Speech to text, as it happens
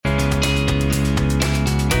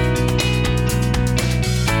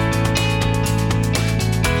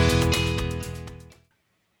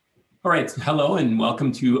All right, hello and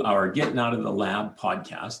welcome to our Getting Out of the Lab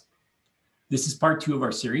podcast. This is part 2 of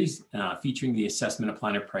our series featuring the assessment of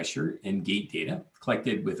plantar pressure and gait data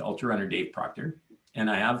collected with ultra runner Dave Proctor.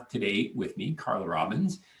 And I have today with me Carla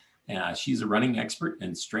Robbins. She's a running expert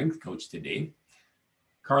and strength coach today.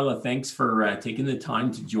 Carla, thanks for taking the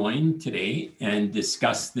time to join today and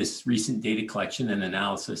discuss this recent data collection and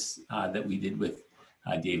analysis that we did with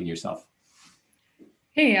Dave and yourself.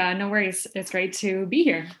 Hey, no worries. It's great to be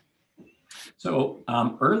here. So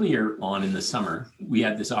earlier on in the summer, we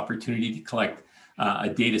had this opportunity to collect a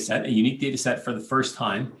data set, a unique data set for the first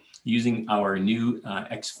time using our new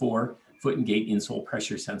X4 foot and gait insole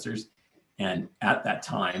pressure sensors. And at that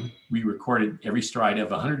time, we recorded every stride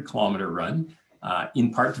of a 100-kilometer run,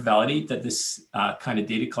 in part to validate that this kind of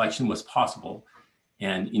data collection was possible,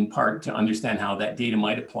 and in part to understand how that data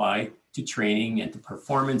might apply to training and to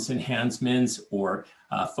performance enhancements or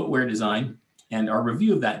footwear design. And our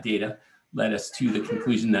review of that data led us to the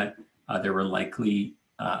conclusion that there were likely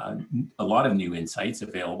a lot of new insights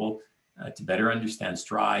available to better understand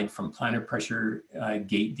stride from plantar pressure and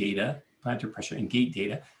gait data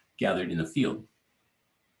gathered in the field.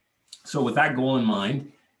 So with that goal in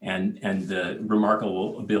mind and the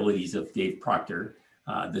remarkable abilities of Dave Proctor,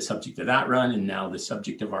 the subject of that run and now the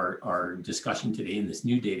subject of our discussion today in this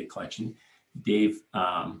new data collection, Dave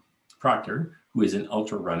Proctor, who is an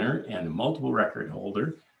ultra runner and a multiple record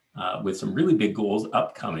holder, with some really big goals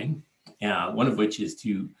upcoming, one of which is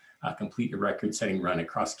to complete a record-setting run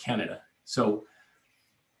across Canada. So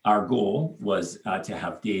our goal was to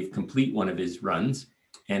have Dave complete one of his runs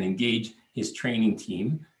and engage his training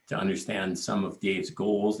team to understand some of Dave's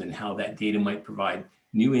goals and how that data might provide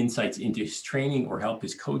new insights into his training or help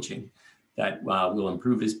his coaching that will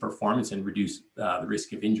improve his performance and reduce the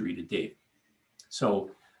risk of injury to Dave.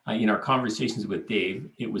 So in our conversations with Dave,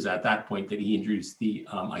 it was at that point that he introduced the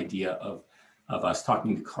idea of us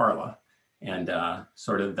talking to Carla, and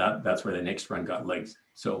sort of that's where the next run got legs.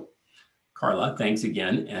 So Carla, thanks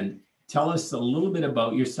again, and tell us a little bit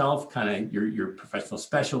about yourself, kind of your professional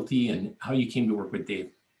specialty and how you came to work with Dave.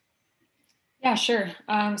 Yeah, sure.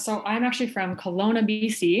 So I'm actually from Kelowna,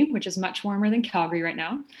 BC, which is much warmer than Calgary right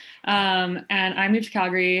now. And I moved to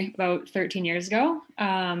Calgary about 13 years ago.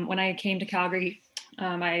 When I came to Calgary,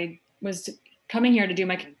 I was coming here to do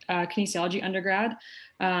my kinesiology undergrad.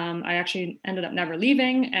 I actually ended up never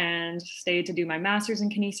leaving and stayed to do my master's in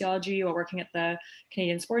kinesiology while working at the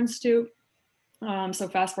Canadian Sport Institute. So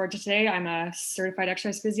fast forward to today, I'm a certified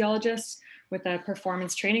exercise physiologist with a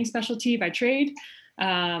performance training specialty by trade.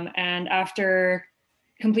 And after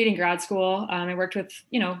completing grad school, I worked with,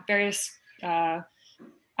 various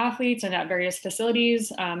athletes and at various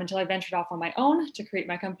facilities until I ventured off on my own to create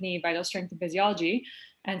my company, Vital Strength and Physiology.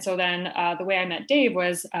 And so then the way I met Dave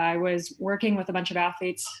was I was working with a bunch of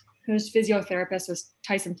athletes whose physiotherapist was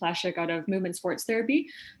Tyson Pleshik out of Movement Sports Therapy.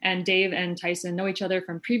 And Dave and Tyson know each other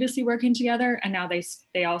from previously working together. And now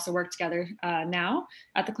they also work together now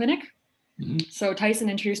at the clinic. Mm-hmm. So Tyson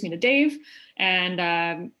introduced me to Dave.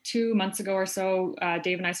 And 2 months ago or so,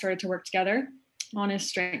 Dave and I started to work together on his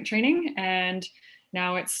strength training. And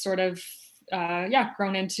now it's sort of,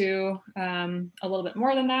 grown into a little bit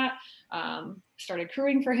more than that. Started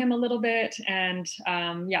crewing for him a little bit. And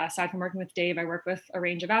aside from working with Dave, I work with a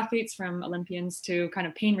range of athletes from Olympians to kind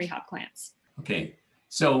of pain rehab clients. Okay.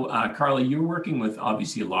 So Carla, you're working with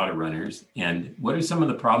obviously a lot of runners. And what are some of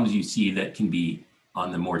the problems you see that can be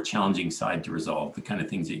on the more challenging side to resolve, the kind of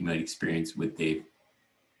things that you might experience with Dave?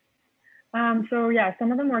 Some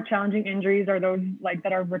of the more challenging injuries are those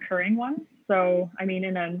that are recurring ones. So,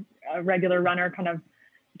 in a regular runner, kind of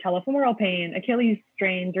patellofemoral pain, Achilles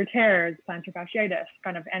strains or tears, plantar fasciitis,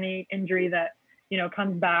 kind of any injury that,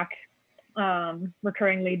 comes back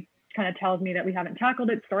recurringly kind of tells me that we haven't tackled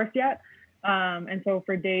its source yet. And so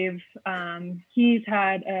for Dave, he's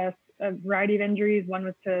had a variety of injuries. One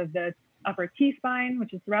was to the upper T-spine,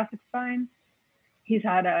 which is thoracic spine. He's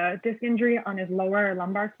had a disc injury on his lower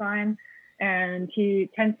lumbar spine, and he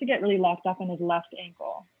tends to get really locked up in his left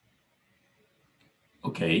ankle.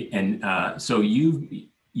 Okay, and so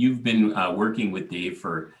you've been working with Dave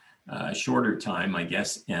for a shorter time, I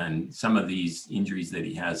guess, and some of these injuries that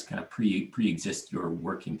he has kind of pre-exist your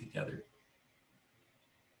working together.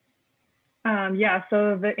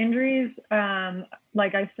 So the injuries,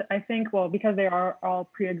 I think, because they are all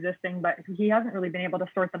pre-existing, but he hasn't really been able to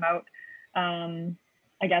sort them out.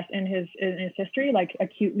 I guess in his history, like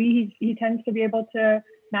acutely, he tends to be able to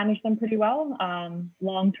manage them pretty well.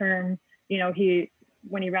 Long term,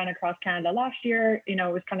 when he ran across Canada last year, it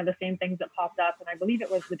was kind of the same things that popped up, and I believe it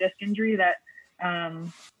was the disc injury that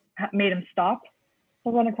made him stop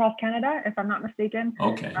to run across Canada, if I'm not mistaken.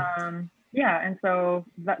 Okay. Yeah, and so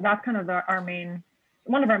that's kind of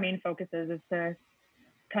one of our main focuses is to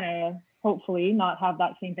kind of hopefully not have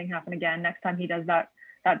that same thing happen again next time he does that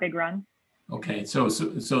big run. Okay. So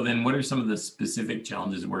then what are some of the specific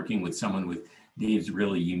challenges working with someone with Dave's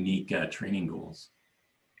really unique training goals?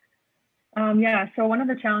 Yeah, so one of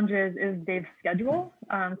the challenges is Dave's schedule.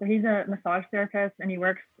 So he's a massage therapist and he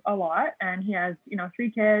works a lot, and he has,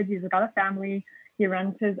 3 kids. He's got a family. He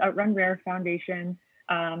runs his Outrun Rare Foundation.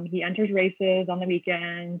 He enters races on the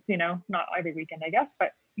weekends, not every weekend, I guess,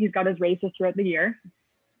 but he's got his races throughout the year.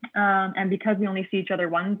 And because we only see each other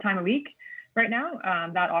one time a week right now,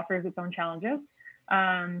 that offers its own challenges.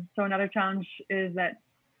 So another challenge is that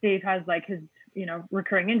Dave has like his,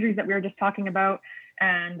 recurring injuries that we were just talking about.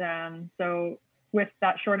 And so with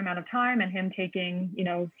that short amount of time and him taking,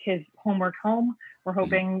 his homework home, we're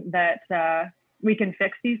hoping that we can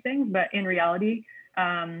fix these things. But in reality,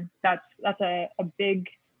 that's a big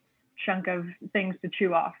chunk of things to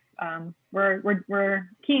chew off. We're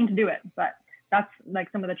keen to do it, but that's like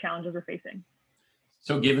some of the challenges we're facing.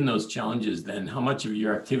 So given those challenges, then how much of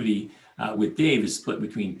your activity with Dave is split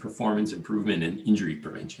between performance improvement and injury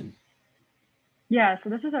prevention? Yeah, so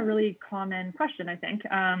this is a really common question, I think.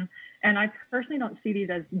 And I personally don't see these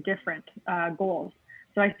as different goals.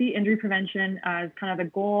 So I see injury prevention as kind of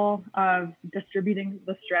the goal of distributing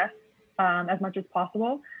the stress as much as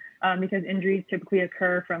possible, because injuries typically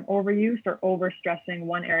occur from overuse or overstressing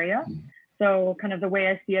one area. So kind of the way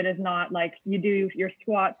I see it is not like you do your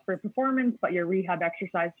squats for performance, but your rehab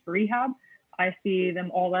exercise for rehab. I see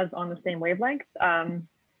them all as on the same wavelength,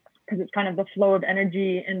 because it's kind of the flow of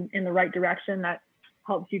energy in the right direction that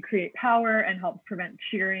helps you create power and helps prevent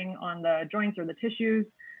shearing on the joints or the tissues.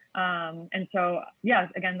 And so, yeah,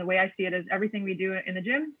 again, the way I see it is everything we do in the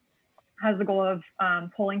gym has the goal of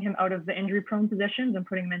pulling him out of the injury prone positions and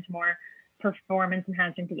putting him into more performance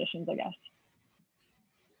enhancing positions, I guess.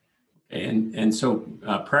 And so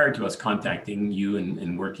prior to us contacting you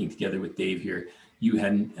and working together with Dave here, you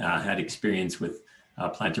hadn't had experience with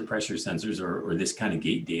plantar pressure sensors or this kind of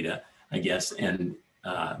gait data, I guess, and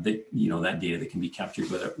that data that can be captured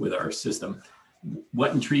with our system.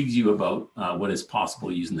 What intrigues you about what is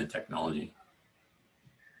possible using the technology?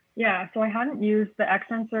 Yeah, so I hadn't used the X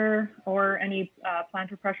sensor or any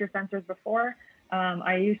plantar pressure sensors before.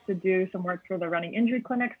 I used to do some work for the running injury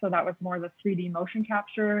clinic, so that was more the 3D motion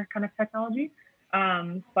capture kind of technology.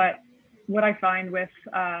 But what I find with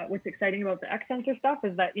what's exciting about the X sensor stuff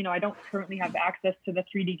is that, I don't currently have access to the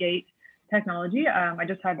 3D gate technology. I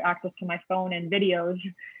just have access to my phone and videos.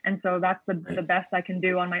 And so that's the best I can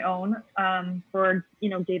do on my own for,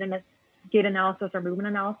 gait analysis or movement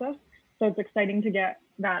analysis. So it's exciting to get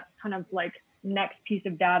that kind of like next piece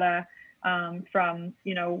of data from,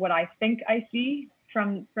 what I think I see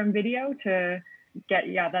from video to get,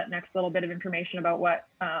 that next little bit of information about what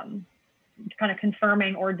kind of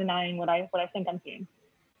confirming or denying what I think I'm seeing.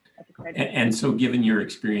 That's exciting. And so given your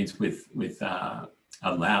experience with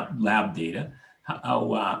lab data,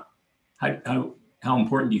 how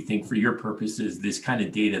important do you think for your purposes this kind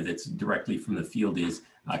of data that's directly from the field is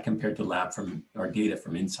compared to data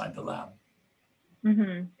from inside the lab?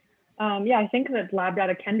 Mm-hmm. Yeah, I think that lab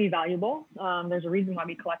data can be valuable. There's a reason why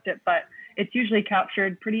we collect it, but it's usually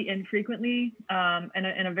captured pretty infrequently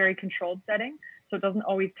in a very controlled setting. So it doesn't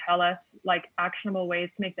always tell us like actionable ways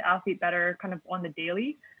to make the athlete better kind of on the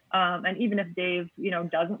daily. And even if Dave,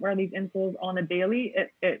 doesn't wear these insoles on the daily,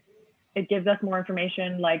 it gives us more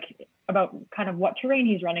information like about kind of what terrain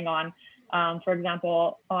he's running on. For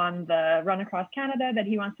example, on the run across Canada that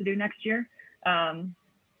he wants to do next year,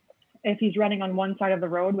 if he's running on one side of the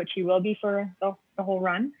road, which he will be for the whole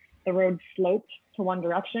run, the road sloped to one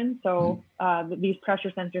direction. So these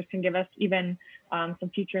pressure sensors can give us even some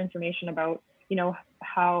future information about,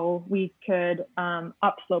 how we could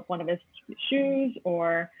upslope one of his shoes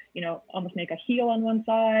or, almost make a heel on one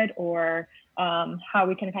side, or how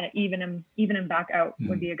we can kind of even him back out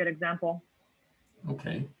would be a good example.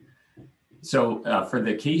 Okay. So for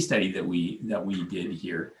the case study that we did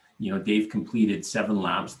here, Dave completed 7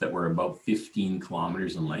 laps that were about 15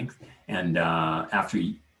 kilometers in length. And after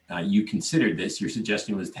you considered this, your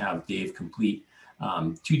suggestion was to have Dave complete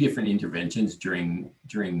 2 different interventions during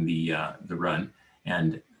the run,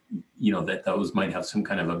 and that those might have some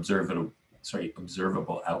kind of observable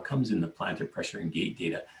outcomes in the plantar pressure and gait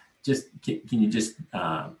data. Can you just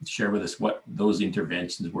share with us what those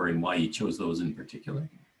interventions were and why you chose those in particular?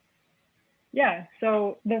 Yeah.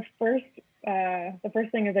 So the first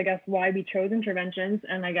thing is, I guess, why we chose interventions,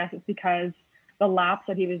 and I guess it's because the laps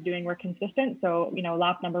that he was doing were consistent. So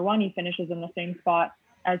lap number 1, he finishes in the same spot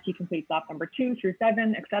as he completes lap number 2 through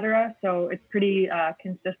 7, etc. So it's pretty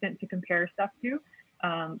consistent to compare stuff to.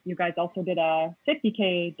 You guys also did a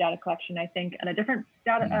 50K data collection, I think, at a different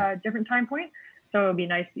time point. So it would be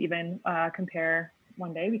nice to even compare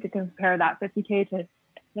one day. We could compare that 50K to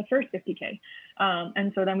the first 50K.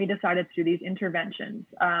 And so then we decided to do these interventions.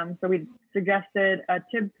 So we suggested a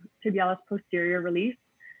tibialis posterior release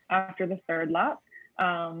after the 3rd lap.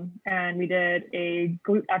 And we did a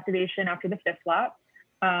glute activation after the 5th lap.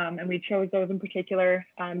 And we chose those in particular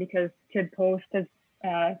because tib post has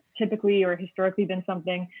typically or historically been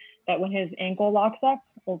something that when his ankle locks up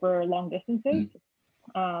over long distances,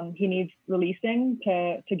 he needs releasing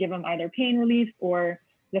to give him either pain relief or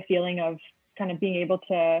the feeling of kind of being able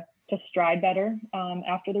to stride better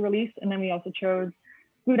after the release. And then we also chose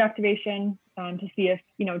glute activation to see if,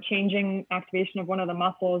 changing activation of one of the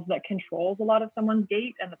muscles that controls a lot of someone's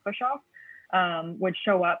gait and the push off would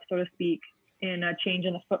show up, so to speak, in a change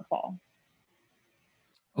in the footfall.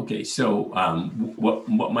 Okay, so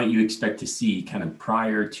what might you expect to see kind of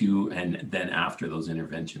prior to and then after those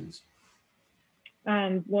interventions?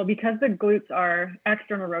 Well, because the glutes are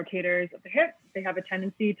external rotators of the hip, they have a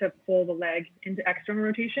tendency to pull the leg into external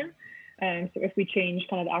rotation. So if we change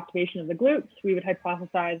kind of the activation of the glutes, we would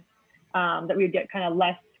hypothesize that we would get kind of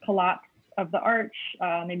less collapse of the arch,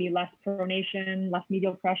 maybe less pronation, less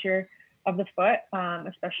medial pressure of the foot,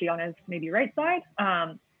 especially on his maybe right side.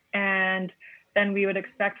 And then we would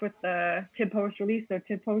expect with the tib post release. So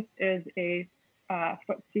tib post is a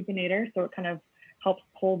foot supinator, so it kind of helps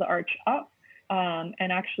pull the arch up.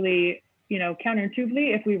 And actually,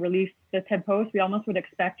 counterintuitively, if we release the tib post, we almost would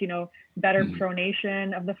expect, better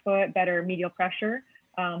pronation of the foot, better medial pressure,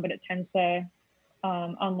 but it tends to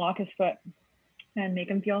unlock his foot and make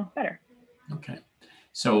him feel better. Okay.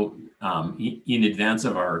 So in advance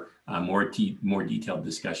of our more detailed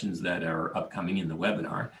discussions that are upcoming in the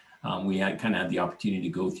webinar, we kind of had the opportunity to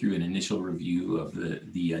go through an initial review of the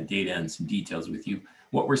data and some details with you.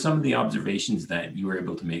 What were some of the observations that you were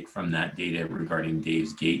able to make from that data regarding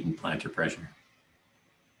Dave's gait and plantar pressure?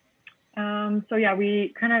 So yeah,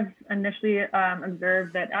 we kind of initially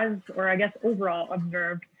observed that overall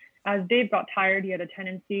observed as Dave got tired, he had a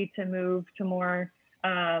tendency to move to more,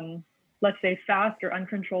 let's say, fast or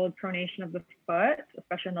uncontrolled pronation of the foot,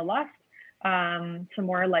 especially on the left, to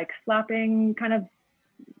more like slapping kind of,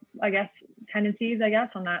 tendencies,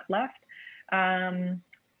 on that left.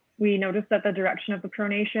 We noticed that the direction of the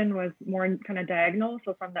pronation was more kind of diagonal.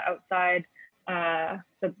 So from the outside,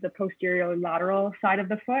 the posterior lateral side of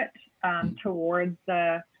the foot towards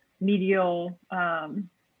the medial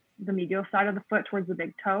side of the foot towards the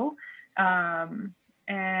big toe.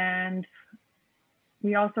 And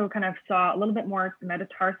we also kind of saw a little bit more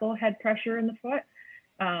metatarsal head pressure in the foot,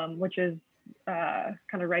 which is kind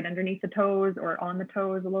of right underneath the toes or on the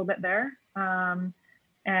toes a little bit there.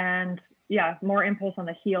 And yeah, more impulse on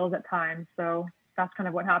the heels at times. So that's kind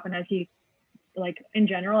of what happened as he, in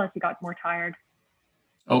general, as he got more tired.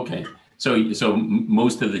 Okay. So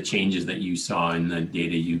most of the changes that you saw in the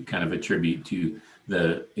data, you kind of attribute to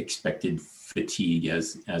the expected fatigue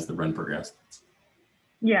as the run progressed.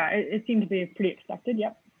 Yeah, it seemed to be pretty expected.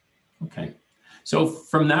 Yep. Okay. So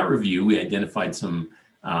from that review, we identified some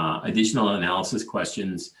additional analysis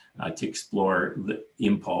questions to explore the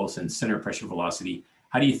impulse and center pressure velocity.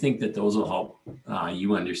 How do you think that those will help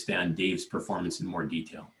you understand Dave's performance in more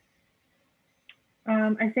detail?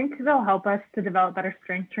 I think they'll help us to develop better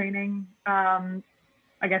strength training.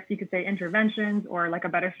 I guess you could say interventions or like a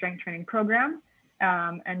better strength training program,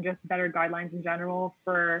 and just better guidelines in general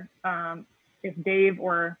for if Dave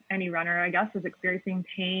or any runner, I guess, is experiencing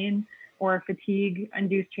pain or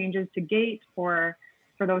fatigue-induced changes to gait, or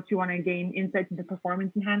for those who want to gain insights into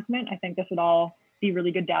performance enhancement. I think this would all be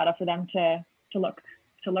really good data for them to look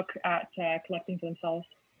at collecting for themselves.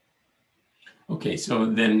 Okay, so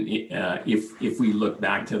then if we look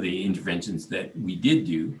back to the interventions that we did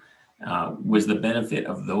do, was the benefit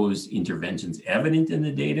of those interventions evident in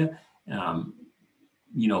the data? Can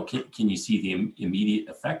you see the immediate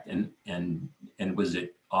effect, and was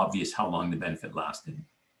it obvious how long the benefit lasted?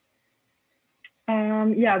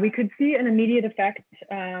 Yeah, we could see an immediate effect.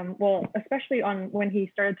 Well, especially on when he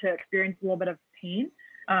started to experience a little bit of pain.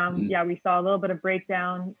 Yeah, we saw a little bit of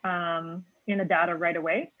breakdown in the data right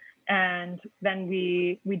away. And then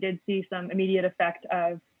we did see some immediate effect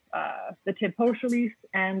of the tib post release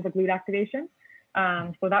and the glute activation.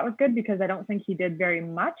 So that was good because I don't think he did very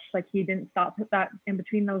much. Like he didn't stop that in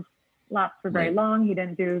between those laps for very long. He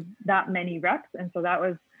didn't do that many reps. And so that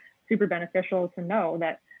was super beneficial to know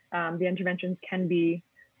that the interventions can be,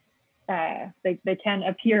 they can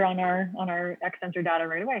appear on our X sensor data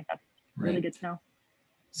right away. That's really good to know.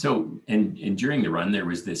 So, and during the run, there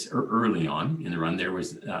was this early on in the run, there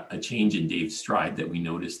was a change in Dave's stride that we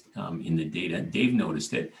noticed in the data. Dave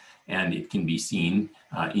noticed it, and it can be seen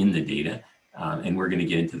in the data. And we're going to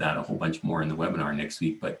get into that a whole bunch more in the webinar next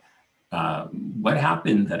week. But what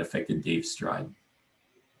happened that affected Dave's stride?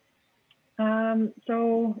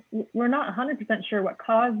 So we're not 100% sure what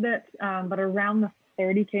caused it, but around the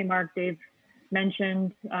 30K mark, Dave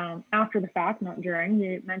mentioned after the fact, not during,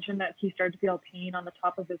 he mentioned that he started to feel pain on the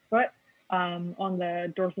top of his foot, on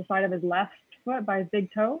the dorsal side of his left foot by his big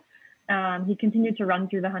toe. He continued to run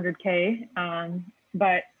through the 100K,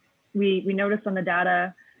 but we noticed on the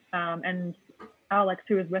data, and Alex,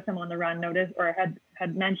 who was with him on the run, noticed or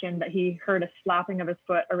had mentioned that he heard a slapping of his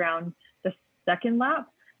foot around the second lap.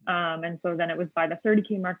 And so then it was by the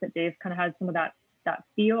 30K mark that Dave kind of had some of that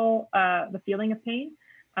the feeling of pain.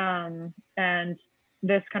 And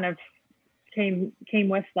this kind of came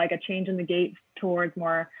with like a change in the gait towards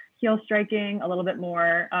more heel striking, a little bit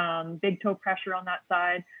more big toe pressure on that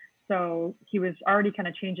side. So he was already kind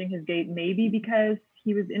of changing his gait, maybe because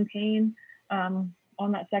he was in pain on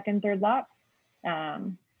that second, third lap.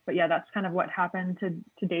 But yeah, that's kind of what happened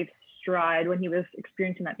to Dave's stride when he was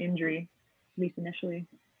experiencing that injury, at least initially.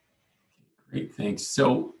 Great, thanks.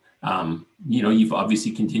 So, you've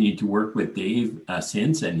obviously continued to work with Dave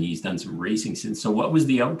since, and he's done some racing since. So what was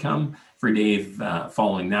the outcome for Dave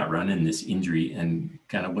following that run and this injury, and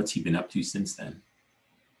kind of what's he been up to since then?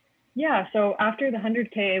 Yeah, so after the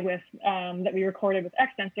 100K with that we recorded with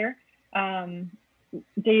X-Sensor,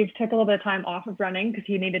 Dave took a little bit of time off of running because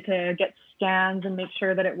he needed to get scans and make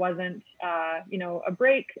sure that it wasn't, a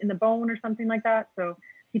break in the bone or something like that. So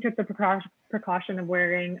he took the precaution of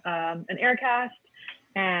wearing an air cast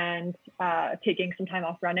and taking some time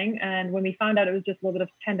off running. And when we found out it was just a little bit of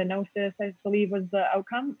tendinosis, I believe was the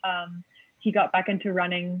outcome, he got back into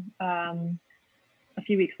running a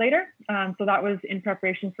few weeks later. So that was in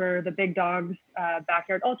preparation for the Big Dogs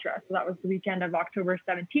Backyard Ultra. So that was the weekend of October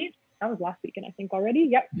 17th. That was last weekend, I think already.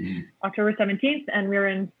 Yep, October 17th. And we were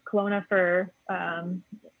in Kelowna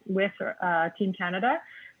with Team Canada,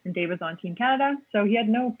 and Dave was on Team Canada. So he had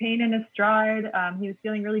no pain in his stride. He was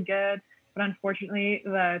feeling really good. But unfortunately,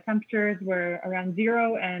 the temperatures were around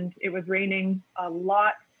 0 and it was raining a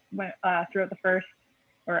lot throughout the first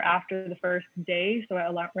or after the first day. So at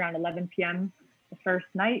around 11 p.m. the first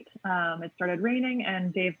night, it started raining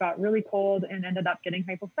and Dave got really cold and ended up getting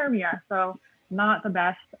hypothermia. So not the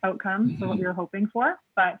best outcome for what we were hoping for,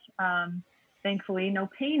 but thankfully no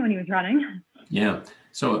pain when he was running. Yeah.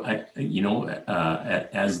 So as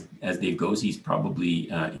Dave goes, he's probably,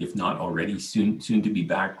 if not already, soon to be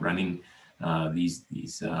back running these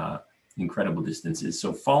incredible distances.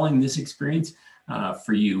 So following this experience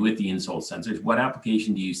for you with the Insole sensors, what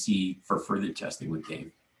application do you see for further testing with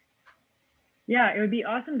Dave? Yeah, it would be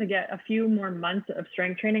awesome to get a few more months of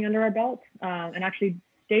strength training under our belt. And actually,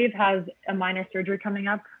 Dave has a minor surgery coming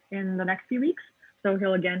up in the next few weeks. So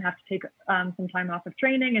he'll again have to take some time off of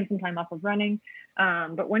training and some time off of running.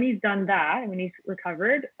 But when he's done that, when he's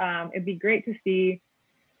recovered, it'd be great to see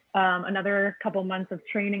another couple months of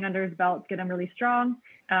training under his belt, get him really strong.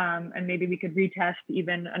 And maybe we could retest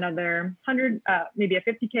even another 100, maybe a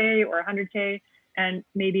 50K or 100K. And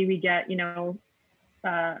maybe we get,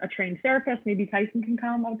 a trained therapist, maybe Tyson can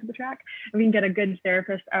come out to the track, and we can get a good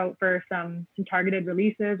therapist out for some targeted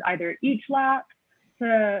releases, either each lap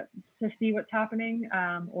to see what's happening,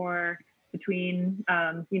 or between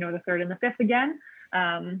the third and the fifth again.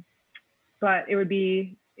 But it would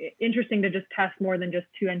be interesting to just test more than just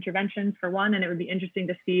 2 interventions for one, and it would be interesting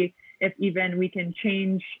to see if even we can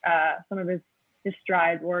change some of his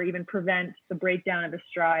strides or even prevent the breakdown of his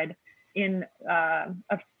stride in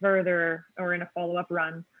a further or in a follow-up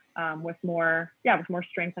run with more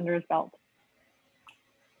strength under his belt.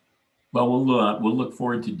 Well, we'll look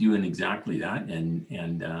forward to doing exactly that, and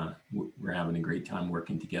we're having a great time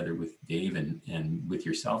working together with Dave and with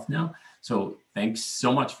yourself now. So thanks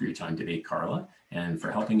so much for your time today, Carla, and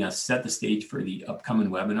for helping us set the stage for the upcoming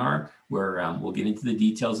webinar, where we'll get into the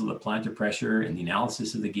details of the plantar pressure and the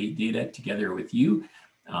analysis of the gait data together with you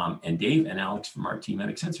and Dave and Alex from our team at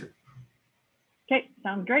X-Sensor. Okay,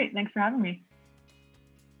 sounds great. Thanks for having me.